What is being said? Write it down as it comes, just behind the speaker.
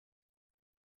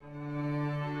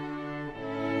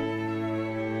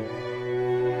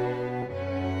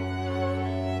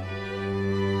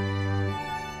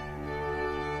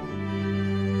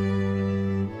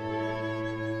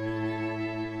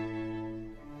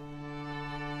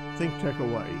ThinkTech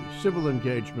Hawaii. Civil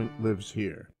engagement lives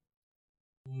here.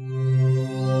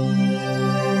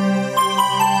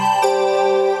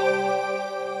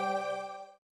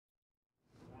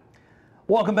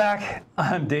 Welcome back.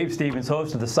 I'm Dave Stevens,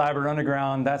 host of the Cyber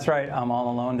Underground. That's right, I'm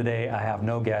all alone today. I have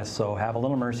no guests, so have a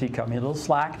little mercy, cut me a little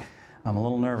slack. I'm a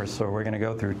little nervous, so we're going to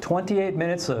go through 28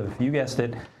 minutes of, you guessed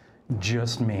it,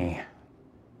 just me.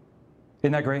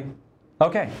 Isn't that great?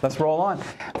 Okay, let's roll on.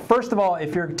 First of all,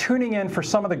 if you're tuning in for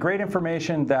some of the great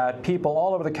information that people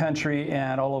all over the country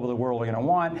and all over the world are going to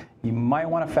want, you might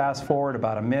want to fast forward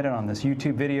about a minute on this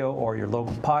YouTube video or your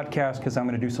local podcast, because I'm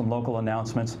going to do some local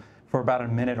announcements for about a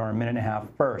minute or a minute and a half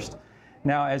first.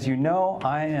 Now, as you know,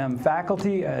 I am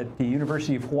faculty at the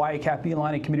University of Hawaii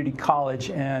Kapi'olani Community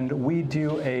College, and we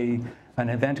do an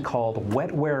event called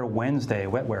Wetware Wednesday,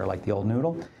 wetware like the old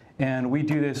noodle. And we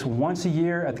do this once a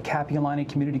year at the Kapi'olani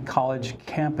Community College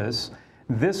campus.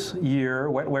 This year,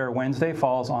 Wetware Wednesday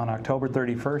falls on October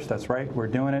 31st. That's right, we're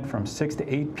doing it from 6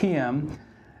 to 8 p.m.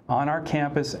 on our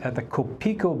campus at the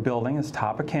Kopiko building. It's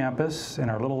top of campus in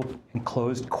our little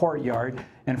enclosed courtyard.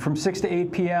 And from 6 to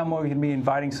 8 p.m., we're going to be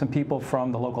inviting some people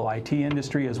from the local IT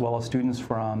industry, as well as students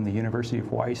from the University of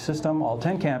Hawaii system, all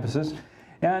 10 campuses,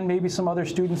 and maybe some other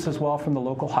students as well from the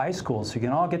local high schools. So you can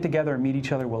all get together and meet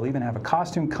each other. We'll even have a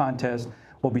costume contest.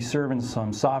 We'll be serving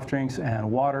some soft drinks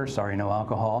and water, sorry, no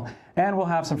alcohol, and we'll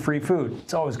have some free food.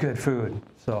 It's always good food.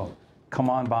 So come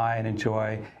on by and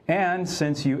enjoy. And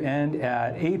since you end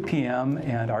at 8 p.m.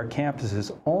 and our campus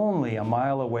is only a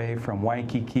mile away from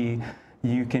Waikiki,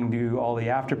 you can do all the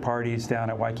after parties down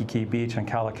at Waikiki Beach on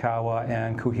Kalakaua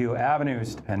and Kuhio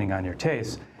Avenues, depending on your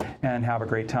taste, and have a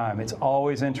great time. It's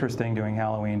always interesting doing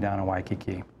Halloween down in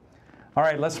Waikiki. All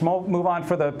right, let's move on.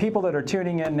 For the people that are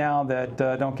tuning in now that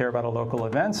don't care about our local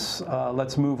events,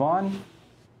 let's move on.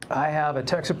 I have a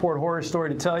tech support horror story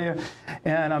to tell you,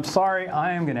 and I'm sorry,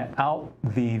 I am going to out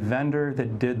the vendor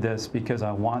that did this because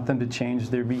I want them to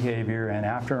change their behavior, and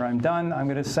after I'm done, I'm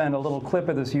going to send a little clip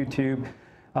of this YouTube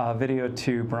video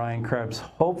to Brian Krebs.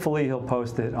 Hopefully he'll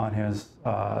post it on his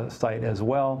site as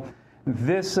well.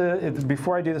 This,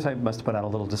 before I do this, I must put out a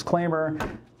little disclaimer.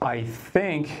 I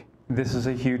think this is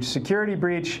a huge security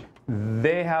breach.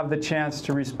 They have the chance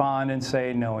to respond and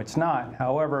say, no, it's not.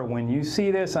 However, when you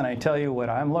see this and I tell you what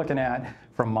I'm looking at,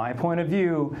 from my point of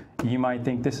view, you might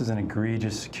think this is an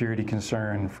egregious security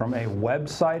concern from a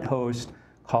website host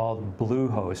called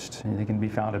Bluehost. And it can be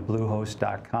found at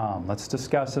bluehost.com. Let's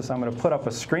discuss this. I'm going to put up a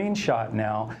screenshot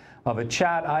now of a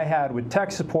chat I had with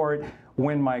tech support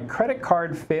when my credit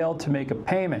card failed to make a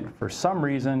payment. For some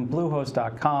reason,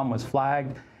 bluehost.com was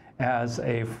flagged as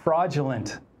a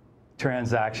fraudulent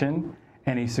transaction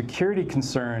and a security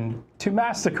concern to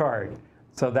MasterCard.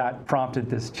 So that prompted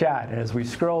this chat. As we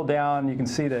scroll down, you can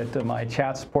see that my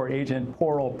chat support agent,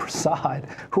 poor old Prasad,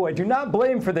 who I do not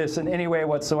blame for this in any way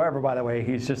whatsoever, by the way.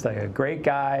 He's just a great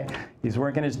guy. He's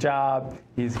working his job.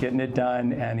 He's getting it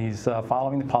done, and he's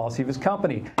following the policy of his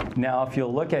company. Now, if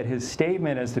you'll look at his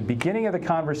statement as the beginning of the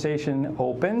conversation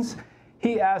opens,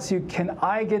 he asks you, can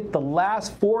I get the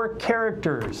last 4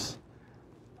 characters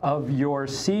of your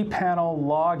cPanel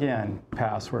login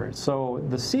password? So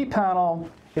the cPanel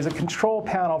is a control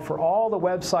panel for all the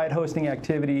website hosting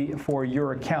activity for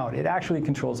your account. It actually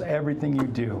controls everything you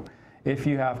do. If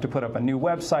you have to put up a new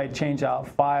website, change out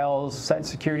files, set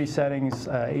security settings,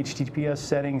 HTTPS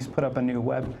settings, put up a new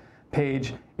web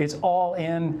page, it's all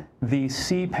in the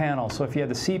cPanel. So if you have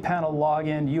the cPanel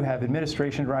login, you have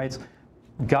administration rights,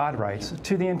 God rights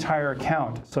to the entire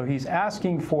account. So he's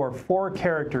asking for 4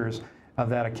 characters of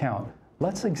that account.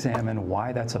 Let's examine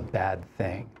why that's a bad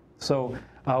thing. So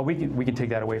we can take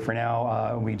that away for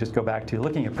now. We just go back to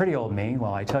looking at pretty old me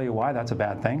while I tell you why that's a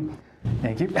bad thing.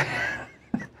 Thank you.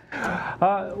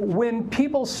 When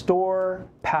people store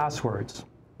passwords,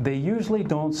 they usually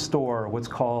don't store what's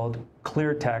called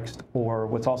clear text, or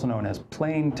what's also known as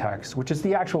plain text, which is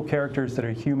the actual characters that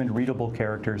are human readable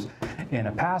characters in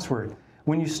a password.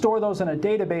 When you store those in a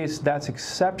database, that's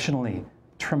exceptionally,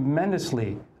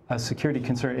 tremendously a security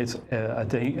concern. It's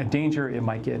a danger. It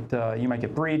might get you might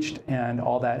get breached, and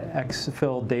all that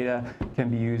exfilled data can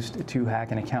be used to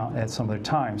hack an account at some other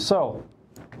time. So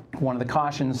one of the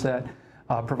cautions that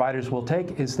providers will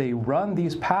take is they run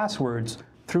these passwords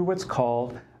through what's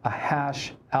called a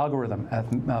hash algorithm,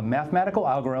 a mathematical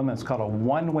algorithm. It's called a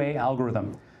one-way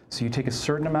algorithm. So you take a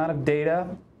certain amount of data,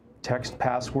 text,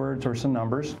 passwords, or some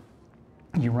numbers.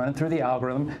 You run it through the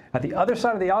algorithm. At the other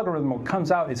side of the algorithm, what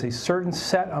comes out is a certain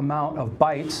set amount of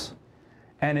bytes,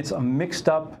 and it's a mixed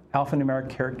up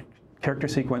alphanumeric character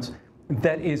sequence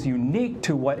that is unique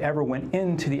to whatever went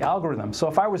into the algorithm. So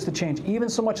if I was to change even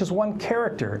so much as one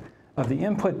character of the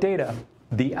input data,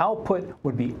 the output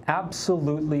would be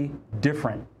absolutely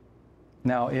different.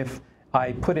 Now, if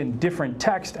I put in different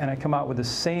text and I come out with the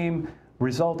same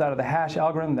result out of the hash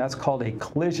algorithm, that's called a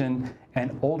collision,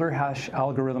 and older hash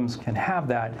algorithms can have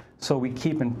that. So we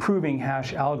keep improving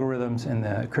hash algorithms in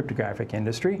the cryptographic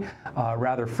industry.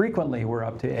 Rather frequently, we're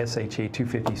up to SHA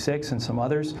 256 and some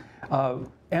others.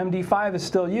 MD5 is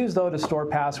still used, though, to store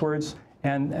passwords,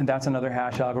 and that's another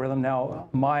hash algorithm. Now,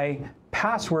 my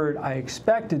password, I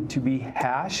expected to be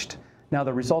hashed. Now,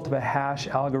 the result of a hash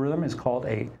algorithm is called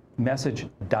a message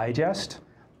digest.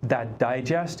 That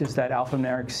digest is that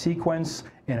alphanumeric sequence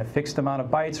in a fixed amount of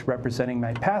bytes representing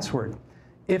my password.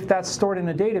 If that's stored in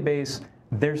a database,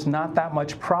 there's not that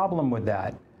much problem with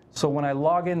that. So when I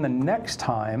log in the next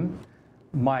time,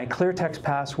 my clear text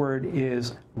password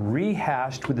is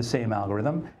rehashed with the same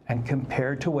algorithm and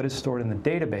compared to what is stored in the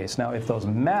database. Now, if those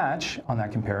match on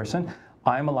that comparison,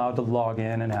 I'm allowed to log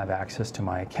in and have access to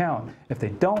my account. If they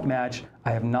don't match, I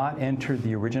have not entered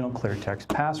the original clear text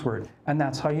password, and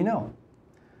that's how you know.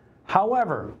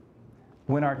 However,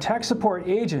 when our tech support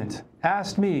agent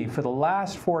asked me for the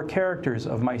last 4 characters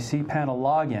of my cPanel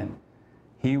login,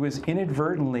 he was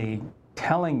inadvertently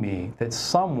telling me that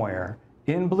somewhere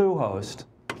in Bluehost,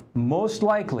 most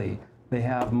likely, they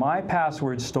have my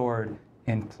password stored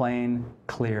in plain,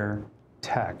 clear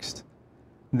text.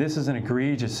 This is an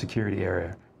egregious security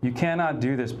area. You cannot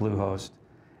do this, Bluehost,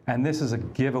 and this is a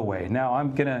giveaway. Now,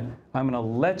 I'm gonna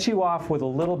let you off with a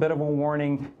little bit of a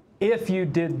warning. If you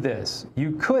did this,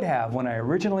 you could have, when I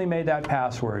originally made that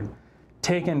password,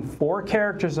 taken 4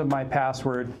 characters of my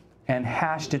password and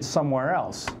hashed it somewhere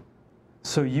else.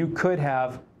 So you could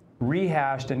have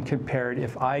rehashed and compared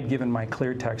if I'd given my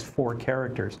clear text 4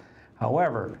 characters.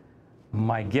 However,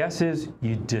 my guess is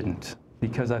you didn't,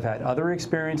 because I've had other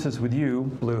experiences with you,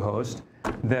 Bluehost,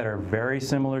 that are very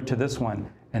similar to this one,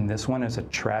 and this one is a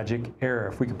tragic error.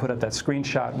 If we could put up that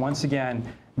screenshot once again,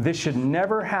 this should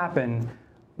never happen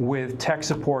with tech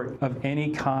support of any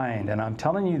kind. And I'm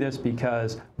telling you this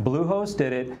because Bluehost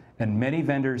did it, and many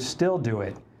vendors still do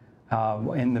it.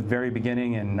 In the very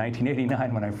beginning, in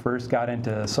 1989, when I first got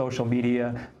into social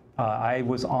media, I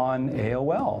was on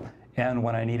AOL. And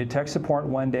when I needed tech support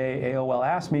one day, AOL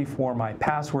asked me for my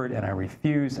password, and I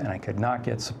refused, and I could not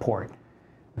get support.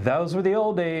 Those were the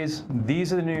old days.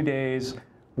 These are the new days.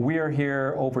 We are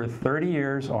here over 30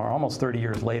 years, or almost 30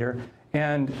 years later,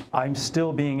 and I'm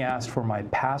still being asked for my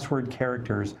password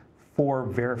characters for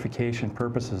verification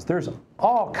purposes. There's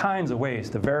all kinds of ways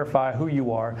to verify who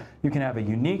you are. You can have a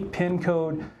unique PIN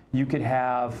code. You could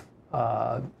have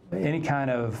any kind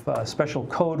of special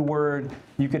code word.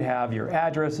 You could have your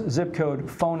address, zip code,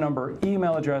 phone number,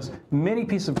 email address. Many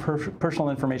pieces of personal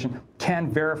information can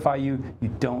verify you. You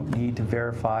don't need to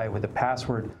verify with a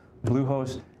password.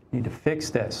 Bluehost, you need to fix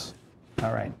this.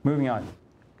 All right, moving on.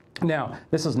 Now,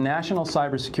 this is National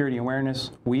Cybersecurity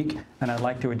Awareness Week, and I'd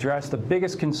like to address the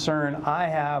biggest concern I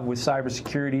have with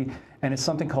cybersecurity, and it's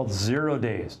something called 0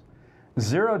 days.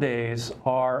 0 days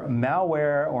are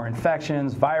malware or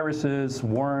infections, viruses,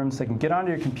 worms that can get onto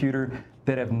your computer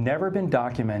that have never been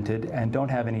documented and don't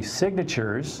have any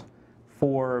signatures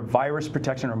for virus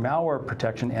protection or malware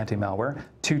protection, anti-malware,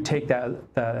 to take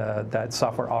that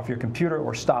software off your computer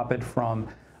or stop it from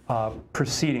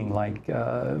proceeding, like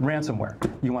ransomware.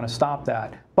 You want to stop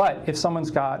that. But if someone's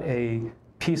got a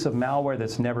piece of malware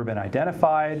that's never been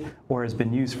identified or has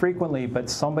been used frequently, but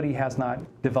somebody has not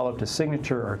developed a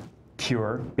signature or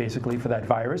cure, basically, for that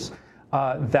virus,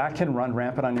 that can run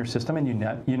rampant on your system, and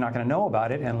you're not going to know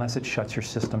about it unless it shuts your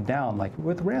system down, like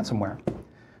with ransomware.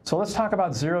 So let's talk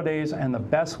about 0 days and the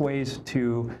best ways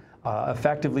to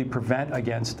effectively prevent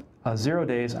against 0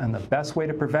 days, and the best way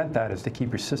to prevent that is to keep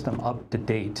your system up to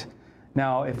date.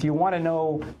 Now, if you want to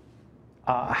know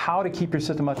how to keep your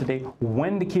system up to date,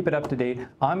 when to keep it up to date,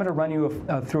 I'm going to run you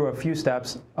through a few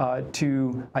steps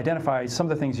to identify some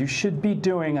of the things you should be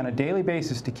doing on a daily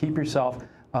basis to keep yourself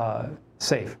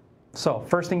safe. So,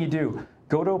 first thing you do,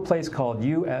 go to a place called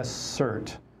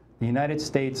US-CERT, the United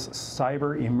States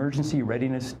Cyber Emergency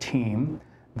Readiness Team.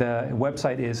 The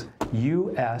website is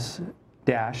US-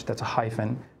 that's a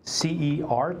hyphen,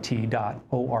 CERT.org.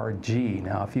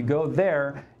 Now, if you go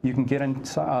there, you can get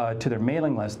into their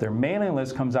mailing list. Their mailing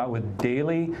list comes out with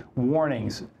daily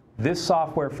warnings. This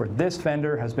software for this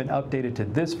vendor has been updated to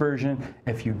this version.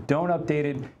 If you don't update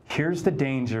it, here's the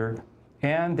danger.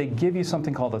 And they give you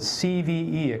something called a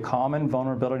CVE, a Common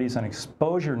Vulnerabilities and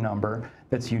Exposure Number,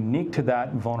 that's unique to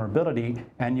that vulnerability,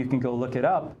 and you can go look it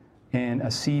up in a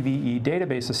CVE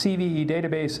database. A CVE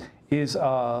database is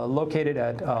located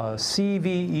at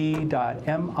cve.mitre.org.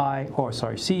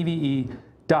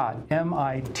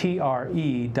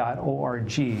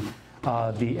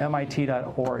 The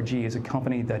MIT.org is a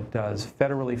company that does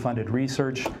federally funded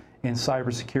research in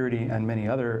cybersecurity and many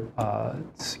other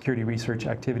security research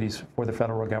activities for the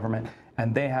federal government.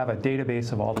 And they have a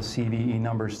database of all the CVE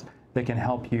numbers that can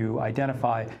help you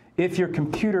identify if your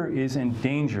computer is in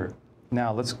danger.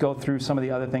 Now, let's go through some of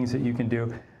the other things that you can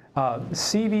do.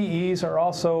 CVEs are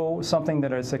also something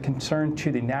that is a concern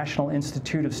to the National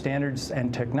Institute of Standards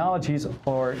and Technologies,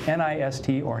 or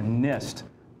NIST, or NIST.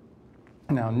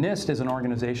 Now, NIST is an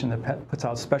organization that puts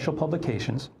out special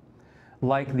publications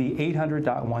like the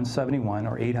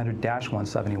 800.171 or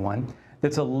 800-171.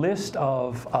 That's a list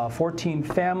of 14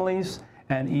 families,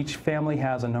 and each family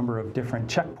has a number of different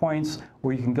checkpoints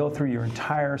where you can go through your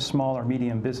entire small or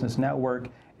medium business network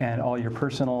and all your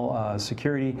personal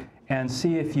security and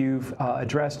see if you've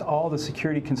addressed all the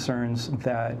security concerns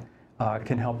that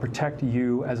can help protect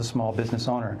you as a small business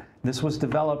owner. This was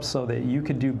developed so that you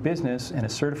could do business in a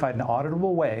certified and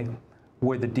auditable way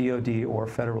with the DoD or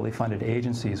federally funded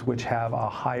agencies, which have a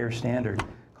higher standard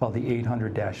called the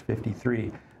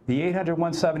 800-53. The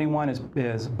 800-171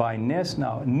 is by NIST.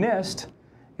 Now, NIST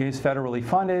is federally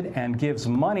funded and gives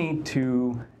money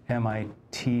to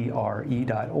MITRE.org,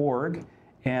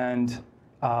 and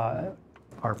our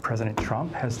President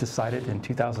Trump has decided in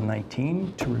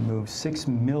 2019 to remove $6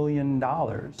 million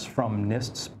from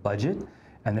NIST's budget,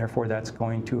 and therefore that's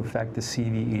going to affect the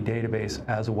CVE database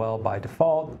as well by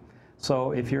default.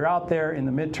 So if you're out there in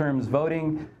the midterms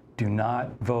voting, do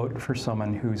not vote for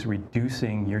someone who's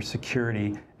reducing your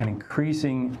security and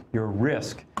increasing your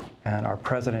risk. And our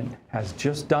president has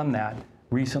just done that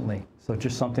recently. So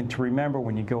just something to remember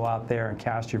when you go out there and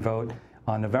cast your vote.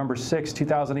 On November 6,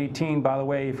 2018, by the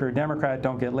way, if you're a Democrat,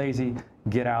 don't get lazy.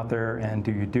 Get out there and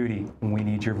do your duty. We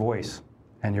need your voice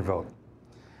and your vote.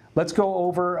 Let's go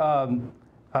over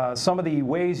some of the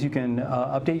ways you can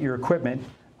update your equipment.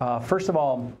 First of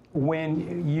all,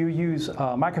 when you use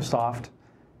Microsoft,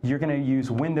 you're going to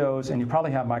use Windows, and you probably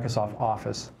have Microsoft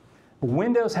Office.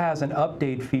 Windows has an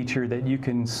update feature that you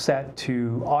can set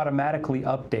to automatically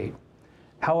update.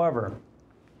 However,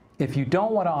 if you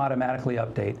don't want to automatically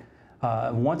update,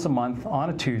 once a month on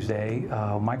a Tuesday,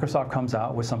 Microsoft comes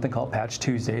out with something called Patch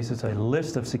Tuesdays. It's a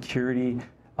list of security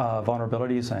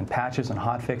vulnerabilities and patches and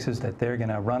hotfixes that they're going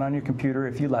to run on your computer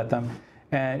if you let them.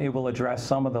 And it will address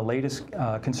some of the latest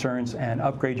concerns and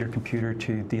upgrade your computer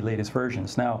to the latest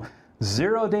versions. Now,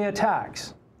 zero-day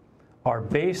attacks are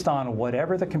based on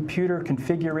whatever the computer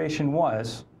configuration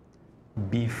was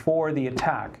before the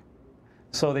attack.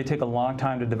 So they take a long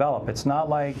time to develop. It's not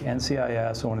like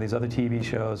NCIS or one of these other TV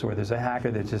shows where there's a hacker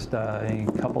that just a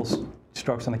couple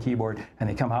strokes on the keyboard and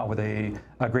they come out with a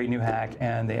great new hack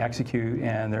and they execute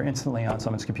and they're instantly on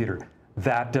someone's computer.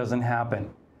 That doesn't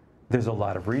happen. There's a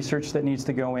lot of research that needs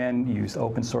to go in. Use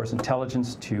open source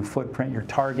intelligence to footprint your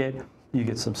target. You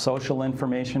get some social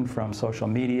information from social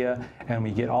media, and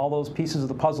we get all those pieces of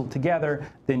the puzzle together.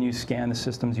 Then you scan the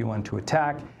systems you want to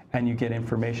attack, and you get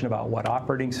information about what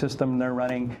operating system they're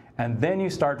running, and then you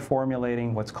start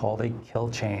formulating what's called a kill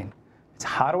chain. It's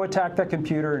how to attack the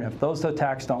computer, and if those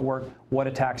attacks don't work, what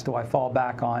attacks do I fall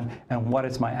back on, and what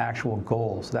is my actual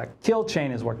goal? So that kill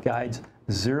chain is what guides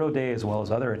zero-day as well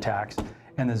as other attacks.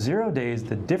 And the 0 days,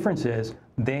 the difference is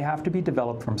they have to be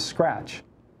developed from scratch.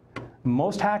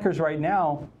 Most hackers right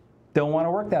now don't want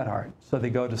to work that hard. So they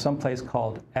go to some place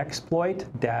called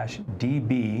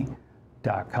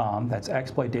exploit-db.com. That's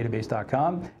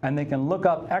exploitdatabase.com. And they can look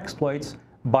up exploits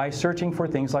by searching for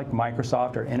things like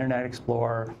Microsoft or Internet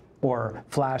Explorer or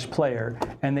Flash Player.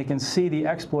 And they can see the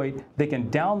exploit. They can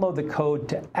download the code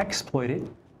to exploit it,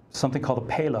 something called a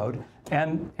payload.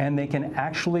 And they can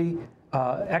actually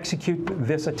execute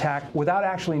this attack without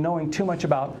actually knowing too much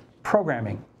about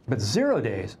programming. But 0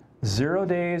 days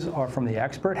are from the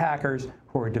expert hackers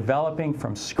who are developing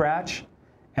from scratch,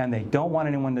 and they don't want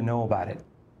anyone to know about it.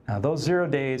 Now, those 0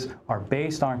 days are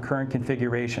based on current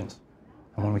configurations.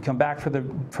 And when we come back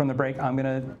from the break, I'm going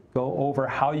to go over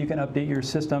how you can update your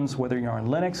systems, whether you're on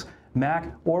Linux,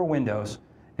 Mac, or Windows,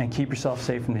 and keep yourself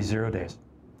safe from these 0 days.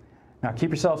 Now,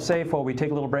 keep yourself safe while we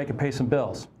take a little break and pay some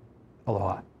bills.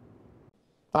 Aloha.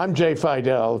 I'm Jay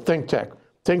Fidel, ThinkTech.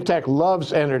 ThinkTech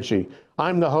loves energy.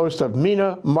 I'm the host of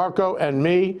Mina, Marco, and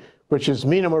Me, which is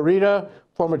Mina Morita,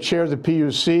 former chair of the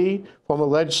PUC, former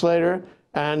legislator,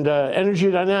 and Energy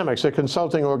Dynamics, a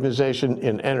consulting organization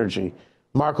in energy.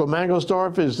 Marco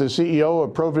Mangelsdorf is the CEO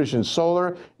of Provision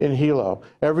Solar in Hilo.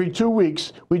 Every 2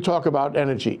 weeks, we talk about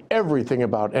energy, everything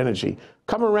about energy.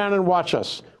 Come around and watch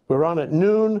us. We're on at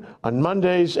noon on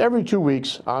Mondays, every 2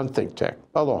 weeks on ThinkTech.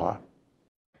 Aloha.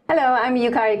 Hello, I'm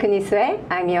Yukari Kunisue.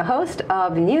 I'm your host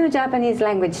of New Japanese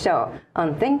Language Show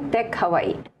on ThinkTech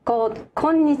Hawaii. called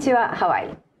Konnichiwa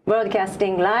Hawaii,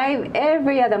 broadcasting live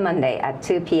every other Monday at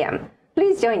 2 p.m.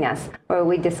 Please join us where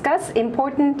we discuss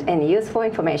important and useful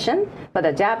information for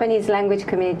the Japanese language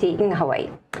community in Hawaii.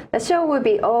 The show will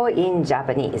be all in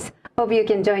Japanese. Hope you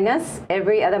can join us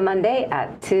every other Monday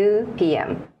at 2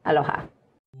 p.m. Aloha.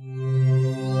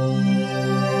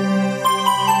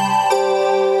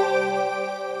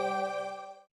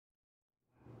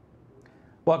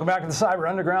 Welcome back to the Cyber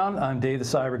Underground. I'm Dave the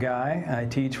Cyber Guy. I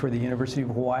teach for the University of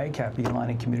Hawaii,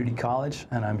 Kapi'olani Community College,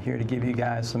 and I'm here to give you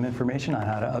guys some information on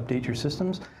how to update your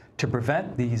systems to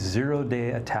prevent these zero-day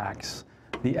attacks,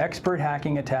 the expert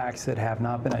hacking attacks that have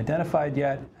not been identified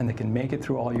yet and that can make it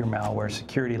through all your malware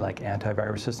security like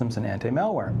antivirus systems and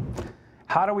anti-malware.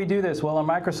 How do we do this? Well, on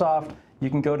Microsoft,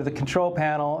 you can go to the control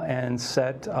panel and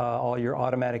set all your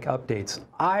automatic updates.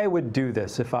 I would do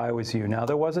this if I was you. Now,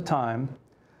 there was a time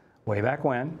way back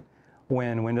when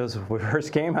Windows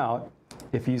first came out,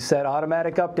 if you set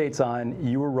automatic updates on,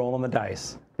 you were rolling the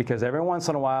dice because every once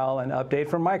in a while an update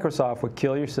from Microsoft would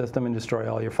kill your system and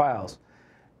destroy all your files.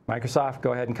 Microsoft,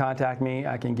 go ahead and contact me.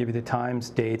 I can give you the times,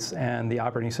 dates, and the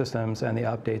operating systems and the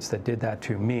updates that did that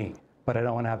to me, but I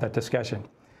don't want to have that discussion.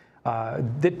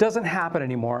 That doesn't happen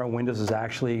anymore. Windows has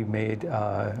actually made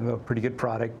a pretty good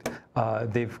product.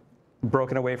 They've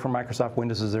broken away from Microsoft.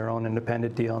 Windows is their own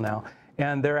independent deal now.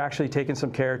 And they're actually taking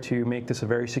some care to make this a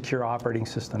very secure operating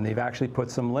system. They've actually put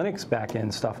some Linux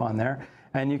back-end stuff on there.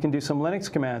 And you can do some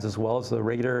Linux commands as well as the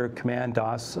regular command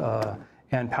DOS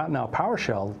and now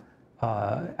PowerShell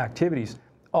activities,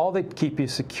 all that keep you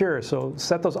secure. So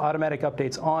set those automatic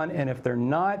updates on, and if they're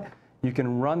not, you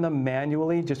can run them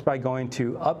manually just by going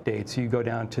to Updates. You go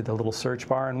down to the little search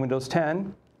bar in Windows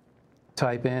 10,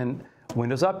 type in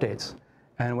Windows Updates.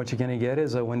 And what you're going to get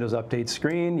is a Windows Update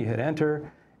screen. You hit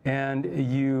Enter, and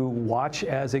you watch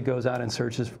as it goes out and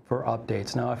searches for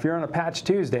updates. Now, if you're on a Patch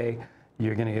Tuesday,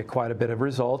 you're going to get quite a bit of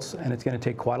results, and it's going to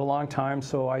take quite a long time,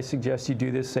 so I suggest you do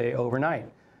this, say, overnight.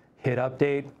 Hit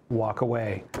Update, walk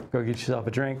away. Go get yourself a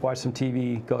drink, watch some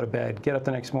TV, go to bed, get up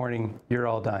the next morning, you're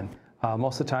all done.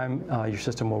 Most of the time, your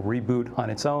system will reboot on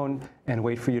its own and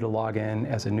wait for you to log in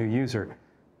as a new user.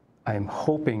 I'm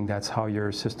hoping that's how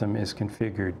your system is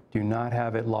configured. Do not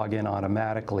have it log in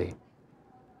automatically.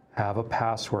 Have a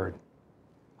password.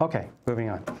 Okay, moving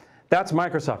on. That's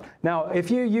Microsoft. Now, if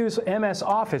you use MS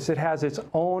Office, it has its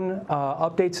own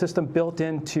update system built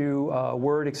into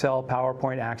Word, Excel,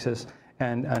 PowerPoint, Access,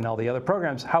 and all the other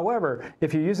programs. However,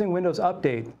 if you're using Windows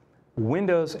Update,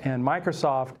 Windows and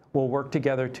Microsoft will work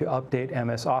together to update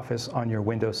MS Office on your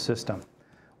Windows system.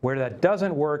 Where that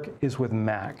doesn't work is with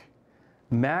Mac.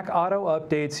 Mac auto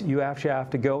updates, you actually have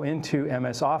to go into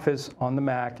MS Office on the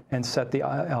Mac and set the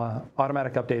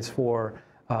automatic updates for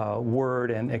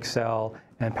Word and Excel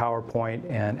and PowerPoint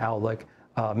and Outlook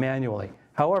manually.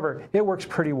 However, it works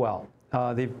pretty well.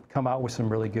 They've come out with some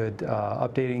really good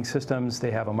updating systems.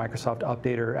 They have a Microsoft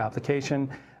Updater application.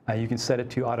 You can set it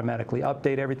to automatically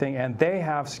update everything, and they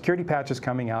have security patches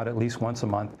coming out at least once a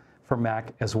month for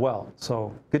Mac as well.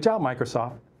 So good job,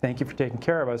 Microsoft. Thank you for taking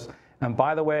care of us. And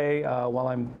by the way, while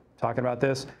I'm talking about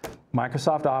this,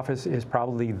 Microsoft Office is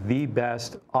probably the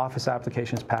best Office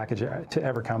applications package to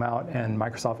ever come out. And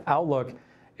Microsoft Outlook,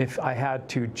 if I had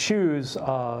to choose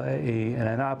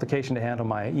an application to handle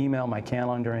my email, my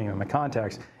calendaring, and my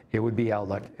contacts, it would be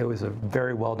Outlook. It was a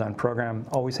very well done program,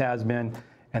 always has been,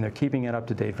 and they're keeping it up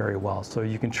to date very well. So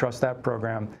you can trust that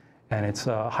program, and it's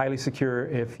highly secure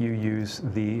if you use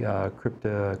the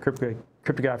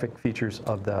cryptographic features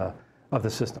of the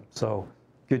system. So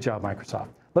good job, Microsoft.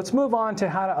 Let's move on to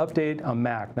how to update a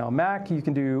Mac. Now, Mac, you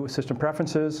can do system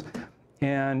preferences,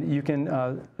 and you can,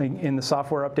 in the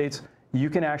software updates, you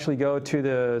can actually go to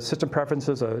the system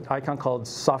preferences, an icon called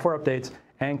software updates,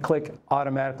 and click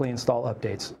automatically install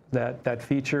updates. That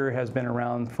feature has been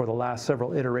around for the last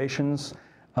several iterations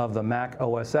of the Mac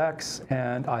OS X,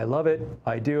 and I love it,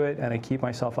 I do it, and I keep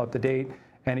myself up to date.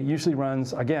 And it usually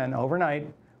runs, again, overnight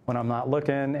when I'm not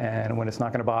looking and when it's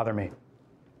not going to bother me.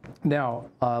 Now,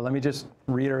 let me just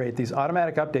reiterate, these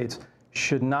automatic updates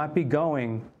should not be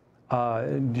going,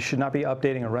 you should not be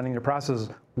updating or running your processes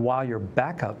while your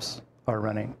backups are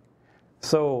running.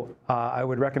 So I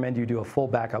would recommend you do a full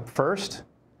backup first.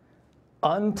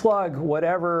 Unplug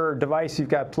whatever device you've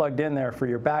got plugged in there for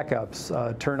your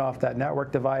backups. Turn off that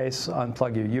network device,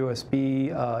 unplug your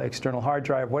USB, external hard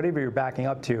drive, whatever you're backing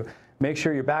up to. Make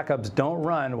sure your backups don't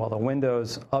run while the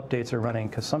Windows updates are running,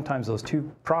 because sometimes those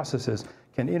two processes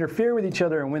can interfere with each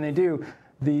other, and when they do,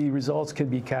 the results could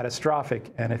be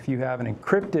catastrophic. And if you have an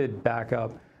encrypted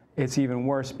backup, it's even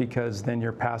worse, because then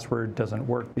your password doesn't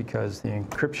work because the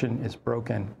encryption is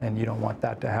broken, and you don't want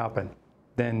that to happen.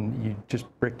 then you just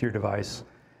bricked your device,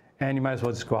 and you might as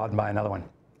well just go out and buy another one.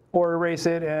 Or erase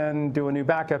it and do a new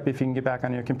backup if you can get back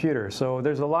on your computer. So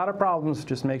there's a lot of problems.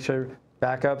 Just make sure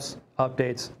backups,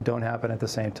 updates don't happen at the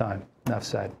same time. Enough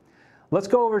said. Let's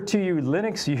go over to you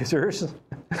Linux users.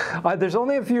 There's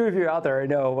only a few of you out there, I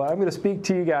know, but I'm going to speak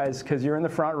to you guys because you're in the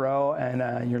front row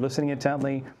and you're listening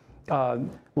intently.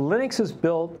 Linux is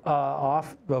built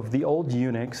off of the old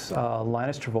Unix.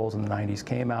 Linus Torvalds in the 90s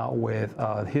came out with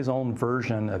his own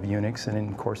version of Unix, and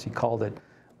of course he called it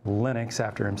Linux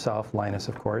after himself, Linus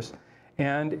of course.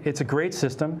 And it's a great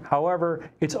system. However,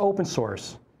 it's open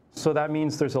source. So that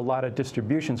means there's a lot of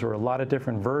distributions or a lot of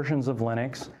different versions of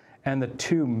Linux. And the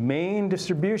two main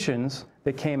distributions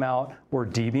that came out were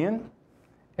Debian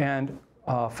and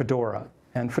Fedora.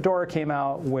 And Fedora came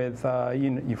out with,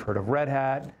 you've heard of Red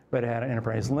Hat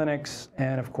Enterprise Linux,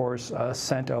 and of course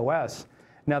CentOS.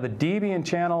 Now the Debian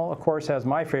channel, of course, has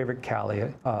my favorite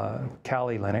Kali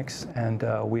Linux,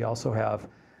 and we also have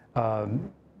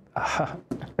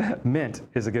Mint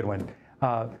is a good one.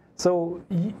 So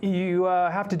you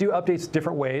have to do updates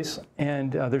different ways,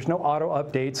 and there's no auto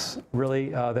updates really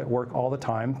that work all the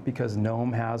time because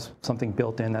GNOME has something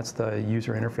built in. That's the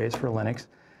user interface for Linux.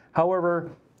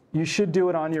 However, you should do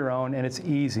it on your own, and it's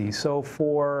easy. So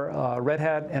for Red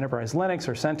Hat Enterprise Linux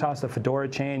or CentOS, the Fedora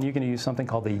chain, you can use something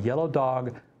called the Yellow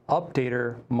Dog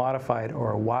Updater Modified,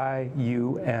 or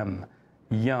YUM.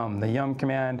 YUM, the YUM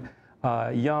command,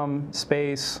 YUM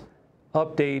space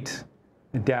update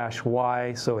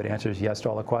 -Y, so it answers yes to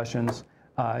all the questions.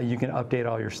 You can update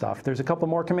all your stuff. There's a couple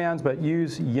more commands, but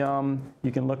use YUM.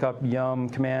 You can look up YUM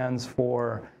commands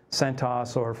for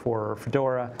CentOS or for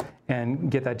Fedora and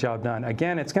get that job done.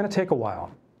 Again, it's going to take a while.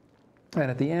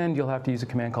 And at the end, you'll have to use a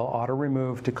command called auto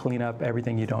remove to clean up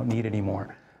everything you don't need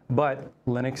anymore. But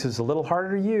Linux is a little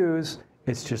harder to use.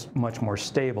 It's just much more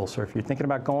stable. So if you're thinking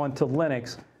about going to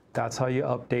Linux, that's how you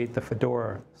update the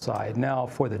Fedora side. Now,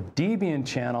 for the Debian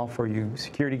channel, for you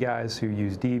security guys who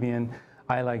use Debian,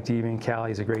 I like Debian.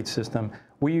 Kali is a great system.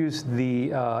 We use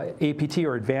the APT,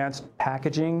 or Advanced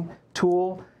Packaging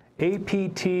Tool.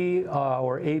 APT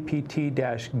or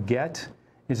apt-get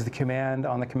is the command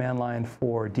on the command line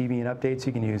for Debian updates.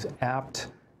 You can use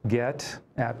apt-get,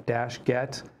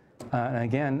 apt-get, and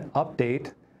again,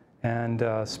 update, and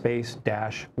space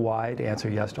 -y to answer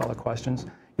yes to all the questions.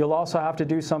 You'll also have to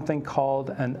do something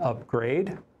called an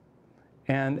upgrade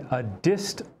and a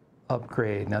dist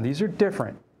upgrade. Now these are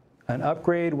different. An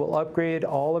upgrade will upgrade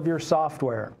all of your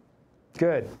software.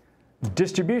 Good.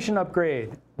 Distribution upgrade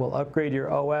will upgrade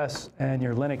your OS and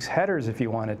your Linux headers if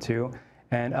you wanted to,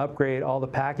 and upgrade all the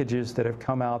packages that have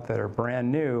come out that are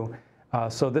brand new.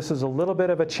 So this is a little bit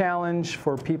of a challenge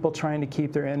for people trying to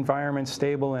keep their environment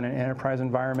stable in an enterprise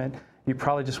environment. You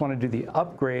probably just want to do the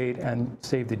upgrade and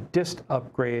save the dist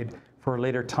upgrade for a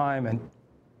later time, and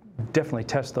definitely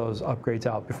test those upgrades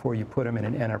out before you put them in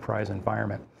an enterprise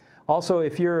environment. Also,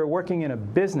 if you're working in a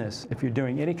business, if you're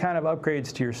doing any kind of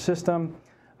upgrades to your system,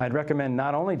 I'd recommend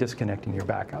not only disconnecting your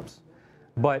backups,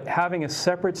 but having a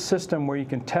separate system where you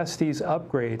can test these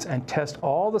upgrades and test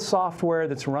all the software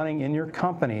that's running in your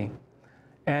company,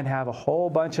 and have a whole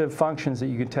bunch of functions that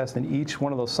you can test in each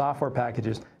one of those software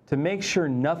packages to make sure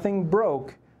nothing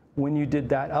broke when you did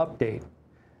that update.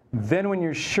 Then when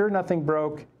you're sure nothing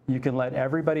broke, you can let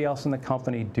everybody else in the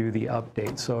company do the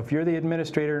update. So if you're the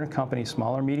administrator in a company,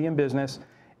 small or medium business,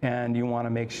 and you want to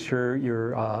make sure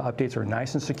your updates are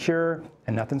nice and secure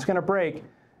and nothing's going to break,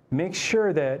 make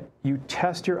sure that you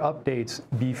test your updates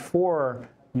before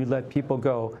you let people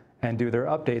go and do their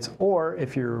updates. Or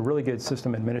if you're a really good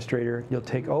system administrator, you'll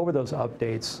take over those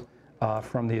updates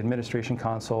from the administration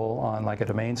console on like a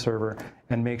domain server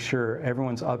and make sure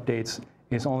everyone's updates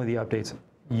is only the updates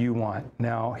you want.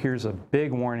 Now, here's a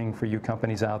big warning for you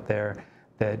companies out there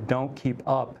that don't keep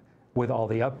up with all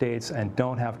the updates and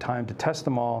don't have time to test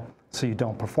them all, so you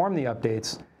don't perform the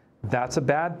updates. That's a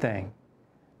bad thing.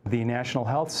 The National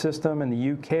Health System in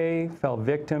the UK fell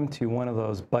victim to one of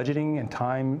those budgeting and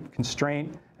time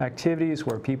constraint activities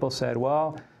where people said,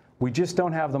 well, we just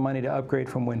don't have the money to upgrade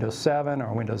from Windows 7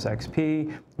 or Windows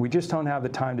XP. We just don't have the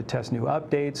time to test new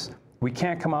updates. We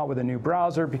can't come out with a new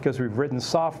browser because we've written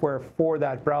software for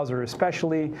that browser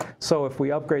especially. So if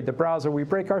we upgrade the browser, we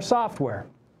break our software.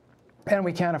 And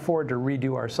we can't afford to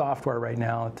redo our software right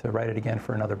now to write it again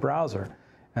for another browser.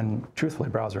 And truthfully,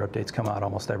 browser updates come out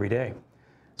almost every day.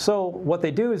 So what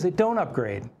they do is they don't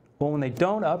upgrade. Well, when they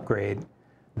don't upgrade,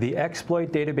 the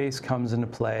exploit database comes into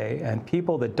play, and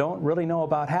people that don't really know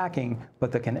about hacking,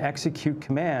 but that can execute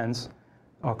commands,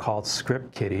 are called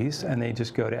script kiddies, and they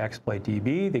just go to exploit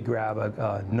DB, they grab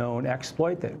a known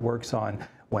exploit that works on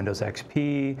Windows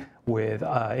XP, with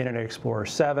Internet Explorer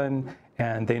 7,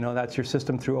 and they know that's your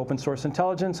system through open source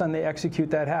intelligence, and they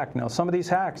execute that hack. Now, some of these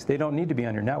hacks, they don't need to be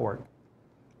on your network.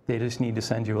 They just need to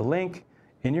send you a link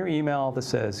in your email that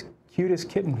says, cutest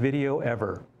kitten video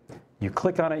ever. You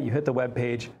click on it, you hit the web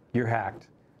page, you're hacked.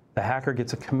 The hacker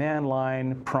gets a command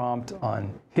line prompt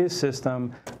on his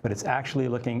system, but it's actually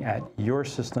looking at your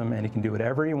system, and he can do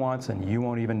whatever he wants, and you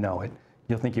won't even know it.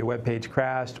 You'll think your web page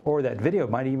crashed, or that video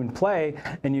might even play,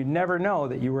 and you'd never know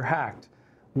that you were hacked.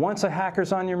 Once a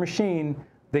hacker's on your machine,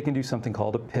 they can do something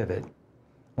called a pivot.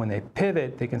 When they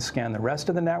pivot, they can scan the rest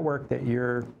of the network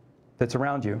that's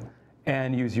around you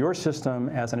and use your system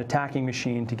as an attacking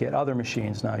machine to get other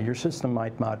machines. Now, your system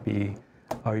might not be,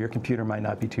 or your computer might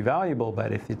not be too valuable,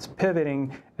 but if it's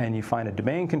pivoting and you find a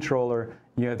domain controller,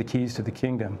 you have the keys to the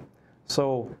kingdom.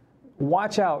 So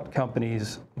watch out,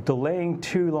 companies delaying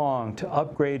too long to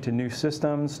upgrade to new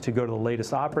systems, to go to the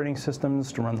latest operating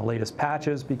systems, to run the latest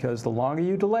patches, because the longer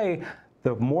you delay,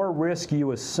 the more risk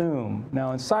you assume.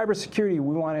 Now, in cybersecurity,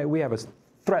 we have a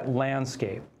threat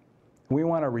landscape. We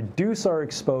want to reduce our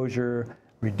exposure,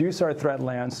 reduce our threat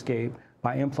landscape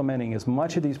by implementing as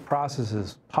much of these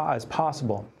processes as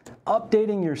possible.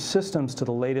 Updating your systems to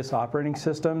the latest operating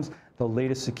systems, the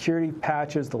latest security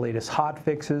patches, the latest hot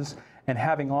fixes, and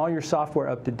having all your software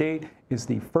up to date is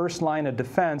the first line of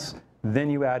defense. Then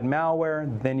you add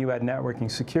malware, then you add networking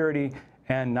security,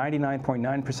 and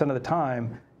 99.9% of the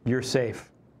time, you're safe.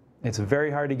 It's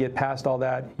very hard to get past all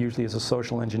that. Usually it's a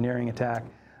social engineering attack,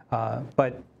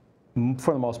 but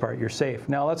for the most part, you're safe.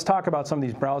 Now let's talk about some of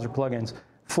these browser plugins.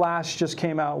 Flash just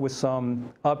came out with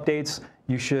some updates.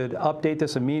 You should update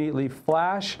this immediately.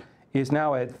 Flash is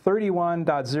now at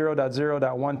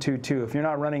 31.0.0.122. If you're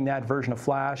not running that version of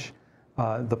Flash,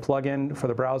 the plugin for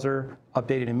the browser,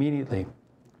 update it immediately.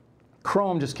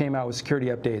 Chrome just came out with security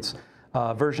updates.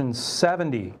 Version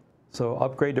 70. So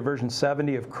upgrade to version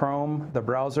 70 of Chrome, the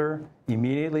browser,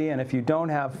 immediately. And if you don't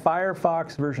have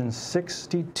Firefox version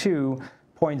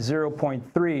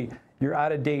 62.0.3, you're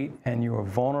out of date and you are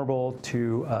vulnerable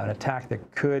to an attack that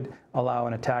could allow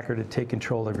an attacker to take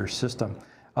control of your system.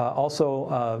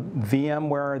 Also,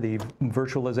 VMware, the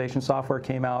virtualization software,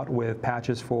 came out with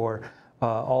patches for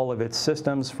all of its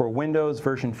systems. For Windows,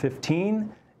 version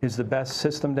 15 is the best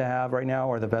system to have right now,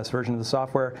 or the best version of the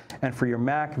software. And for your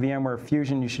Mac, VMware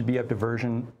Fusion, you should be up to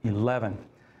version 11.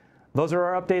 Those are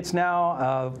our updates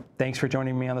now. Thanks for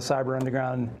joining me on the Cyber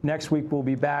Underground. Next week, we'll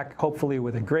be back, hopefully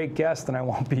with a great guest, and I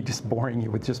won't be just boring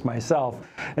you with just myself.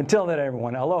 Until then,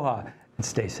 everyone, aloha and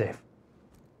stay safe.